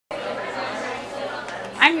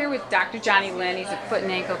I'm here with Dr. Johnny Lynn. He's a foot and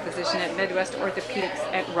ankle physician at Midwest Orthopaedics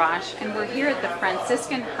at Rush, and we're here at the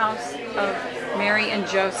Franciscan House of Mary and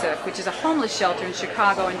Joseph, which is a homeless shelter in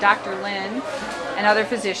Chicago, and Dr. Lynn and other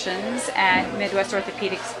physicians at Midwest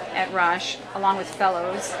Orthopaedics at Rush, along with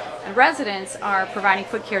fellows and residents, are providing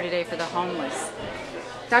foot care today for the homeless.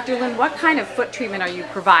 Dr. Lynn, what kind of foot treatment are you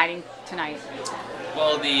providing tonight?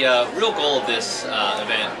 Well, the real goal of this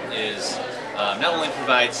event is not only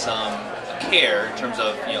provide some care in terms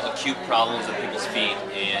of acute problems with people's feet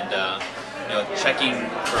and checking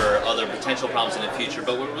for other potential problems in the future,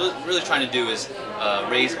 but what we're really trying to do is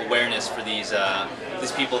raise awareness for these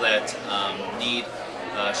people that need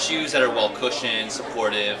shoes that are well cushioned,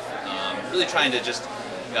 supportive, really trying to just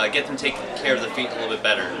get them taking care of their feet a little bit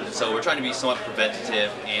better. And so we're trying to be somewhat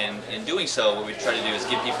preventative, and in doing so, what we try to do is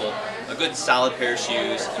give people a good solid pair of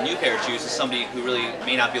shoes, a new pair of shoes to somebody who really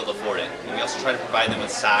may not be able to afford it. And we also try to provide them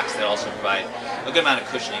with socks that also provide a good amount of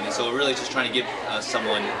cushioning. And so we're really just trying to give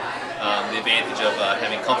someone the advantage of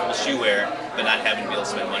having comfortable shoe wear, but not having to be able to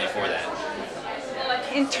spend money for that.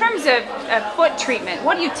 In terms of foot treatment,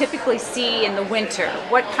 what do you typically see in the winter?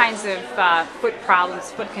 What kinds of foot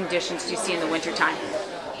problems, foot conditions do you see in the winter time?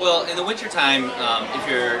 Well, in the wintertime, if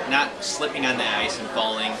you're not slipping on the ice and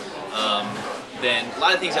falling, then a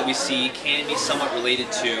lot of things that we see can be somewhat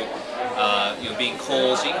related to being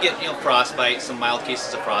cold. So you can get frostbite, some mild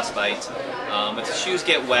cases of frostbite. If the shoes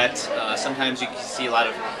get wet, sometimes you can see a lot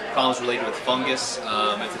of problems related with fungus.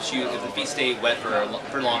 If the feet stay wet for a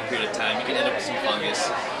long period of time, you can end up with some fungus.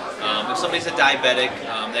 If somebody's a diabetic,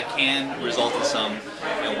 that can result in some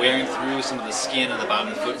wearing through some of the skin on the bottom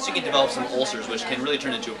of the foot. So you can develop some ulcers, which can really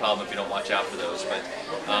turn into a problem if you don't watch out for those. But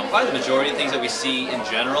probably the majority of things that we see in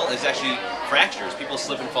general is actually fractures. People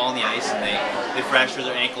slip and fall on the ice, and they fracture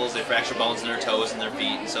their ankles, they fracture bones in their toes and their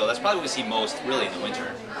feet. So that's probably what we see most really in the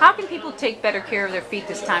winter. How can people take better care of their feet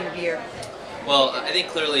this time of year? Well, I think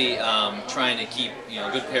clearly trying to keep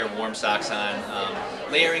a good pair of warm socks on.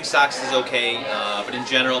 Layering socks is okay, but in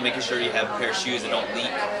general, making sure you have a pair of shoes that don't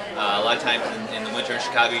leak. A lot of times in the winter in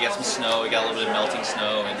Chicago, you got some snow, you got a little bit of melting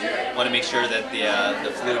snow, and you want to make sure that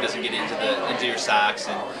the fluid doesn't get into your socks.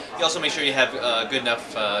 And you also make sure you have good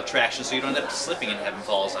enough traction so you don't end up slipping and having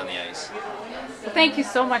falls on the ice. Well, thank you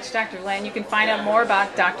so much, Dr. Lynn. You can find out more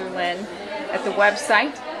about Dr. Lynn at the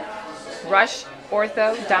website,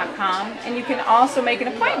 rushortho.com, and you can also make an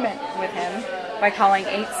appointment with him by calling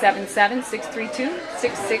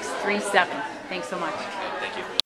 877-632-6637. Thanks so much.